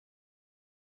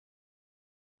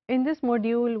In this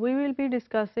module, we will be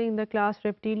discussing the class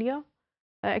Reptilia.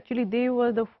 Actually, they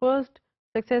were the first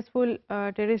successful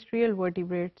terrestrial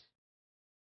vertebrates.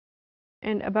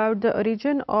 And about the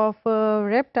origin of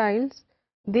reptiles,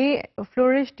 they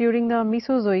flourished during the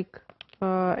Mesozoic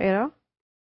era,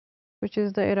 which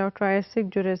is the era of Triassic,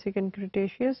 Jurassic, and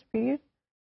Cretaceous period.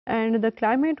 And the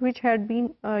climate which had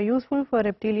been useful for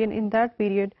reptilian in that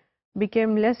period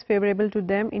became less favorable to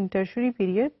them in tertiary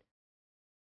period,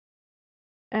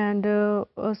 and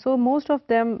so most of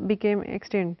them became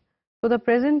extinct. So the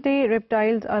present day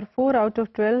reptiles are 4 out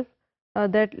of 12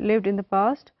 that lived in the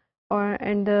past,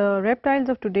 and the reptiles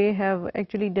of today have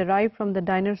actually derived from the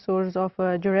dinosaurs of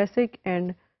Jurassic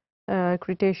and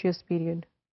Cretaceous period.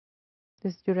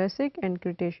 This Jurassic and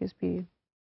Cretaceous period.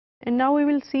 And now we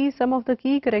will see some of the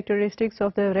key characteristics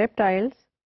of the reptiles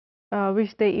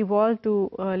which they evolved to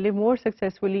live more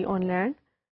successfully on land.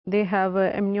 They have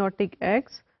amniotic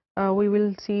eggs. We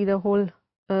will see the whole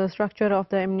structure of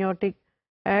the amniotic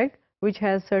egg, which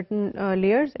has certain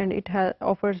layers, and it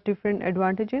offers different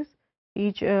advantages.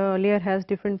 Each layer has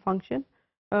different function.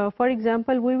 For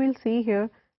example, we will see here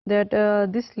that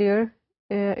this layer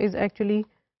is actually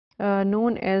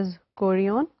known as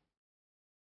chorion,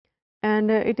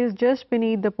 and it is just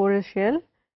beneath the porous shell,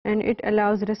 and it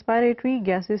allows respiratory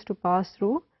gases to pass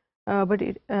through, but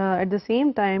at the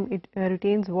same time it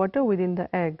retains water within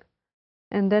the egg.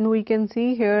 And then we can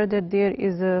see here that there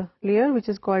is a layer which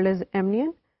is called as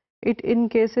amnion. It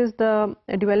encases the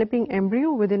developing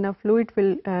embryo within a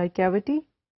fluid-filled cavity.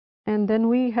 And then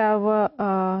we have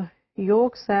a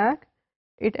yolk sac.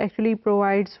 It actually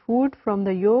provides food from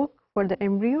the yolk for the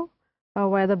embryo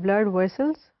via the blood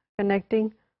vessels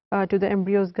connecting to the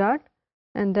embryo's gut.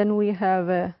 And then we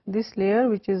have this layer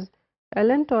which is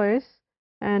allantois,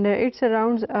 and it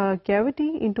surrounds a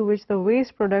cavity into which the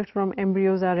waste products from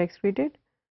embryos are excreted.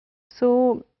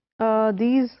 So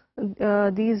these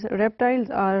reptiles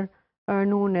are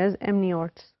known as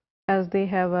amniotes, as they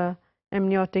have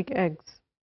amniotic eggs.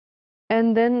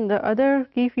 And then the other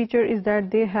key feature is that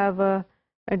they have a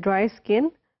dry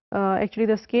skin. Actually,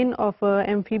 the skin of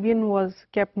amphibian was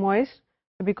kept moist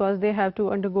because they have to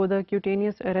undergo the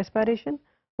cutaneous respiration,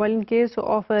 while in case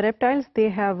of reptiles they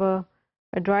have a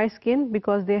dry skin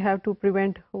because they have to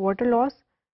prevent water loss.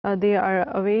 They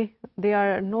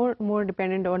are no more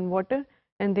dependent on water,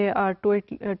 and they are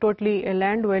totally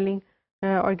land dwelling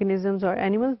organisms or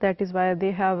animals. That is why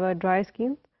they have a dry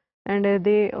skin, and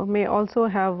they may also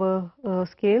have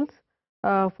scales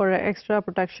for extra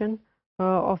protection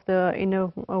of the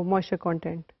inner moisture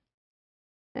content.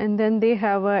 And then they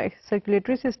have a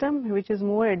circulatory system which is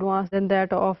more advanced than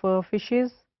that of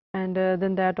fishes and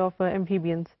than that of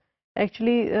amphibians.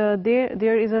 Actually,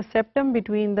 there is a septum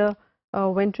between the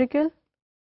ventricle,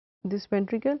 this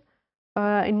ventricle,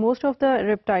 in most of the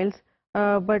reptiles,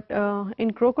 but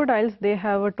in crocodiles they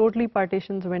have a totally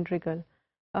partitioned ventricle,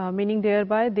 meaning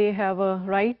thereby they have a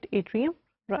right atrium,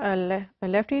 a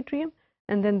left atrium,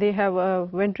 and then they have a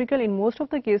ventricle in most of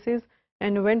the cases,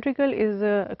 and ventricle is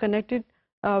connected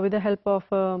with the help of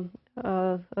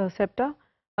septa,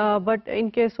 but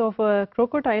in case of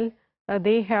crocodile,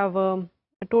 they have a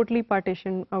totally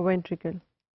partitioned ventricle.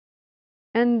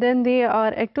 And then they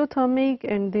are ectothermic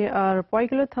and they are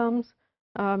poikilotherms,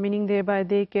 meaning thereby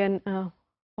they can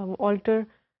alter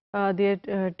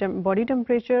their body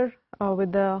temperature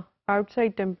with the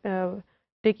outside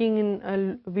taking in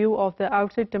a view of the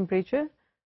outside temperature.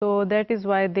 So that is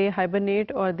why they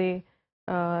hibernate, or they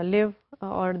live,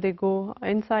 or they go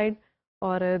inside,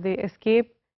 or they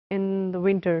escape in the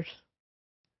winters.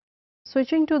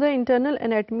 Switching to the internal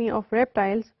anatomy of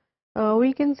reptiles,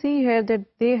 we can see here that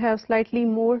they have slightly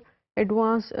more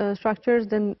advanced structures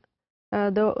than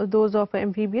those of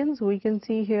amphibians. We can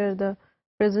see here the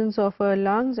presence of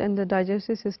lungs, and the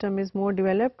digestive system is more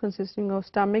developed, consisting of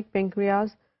stomach,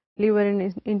 pancreas, liver,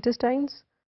 and intestines.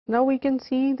 Now we can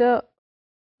see the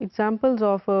examples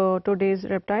of today's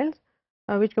reptiles,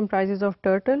 which comprises of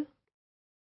turtle,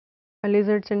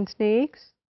 lizards and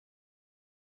snakes,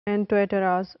 and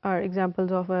tuateras are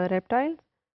examples of reptiles.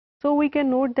 So we can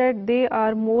note that they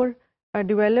are more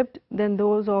developed than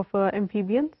those of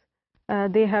amphibians.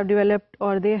 They have developed,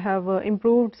 or they have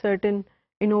improved certain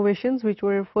innovations which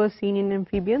were first seen in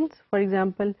amphibians. For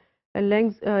example,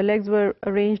 legs were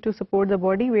arranged to support the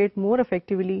body weight more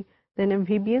effectively than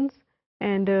amphibians,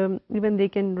 and even they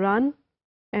can run.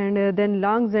 And then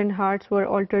lungs and hearts were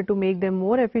altered to make them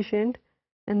more efficient.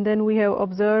 And then we have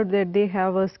observed that they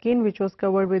have a skin which was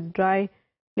covered with dry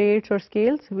plates or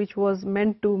scales, which was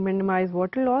meant to minimize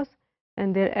water loss,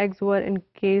 and their eggs were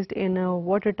encased in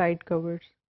watertight covers.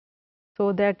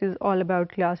 So that is all about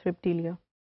class Reptilia.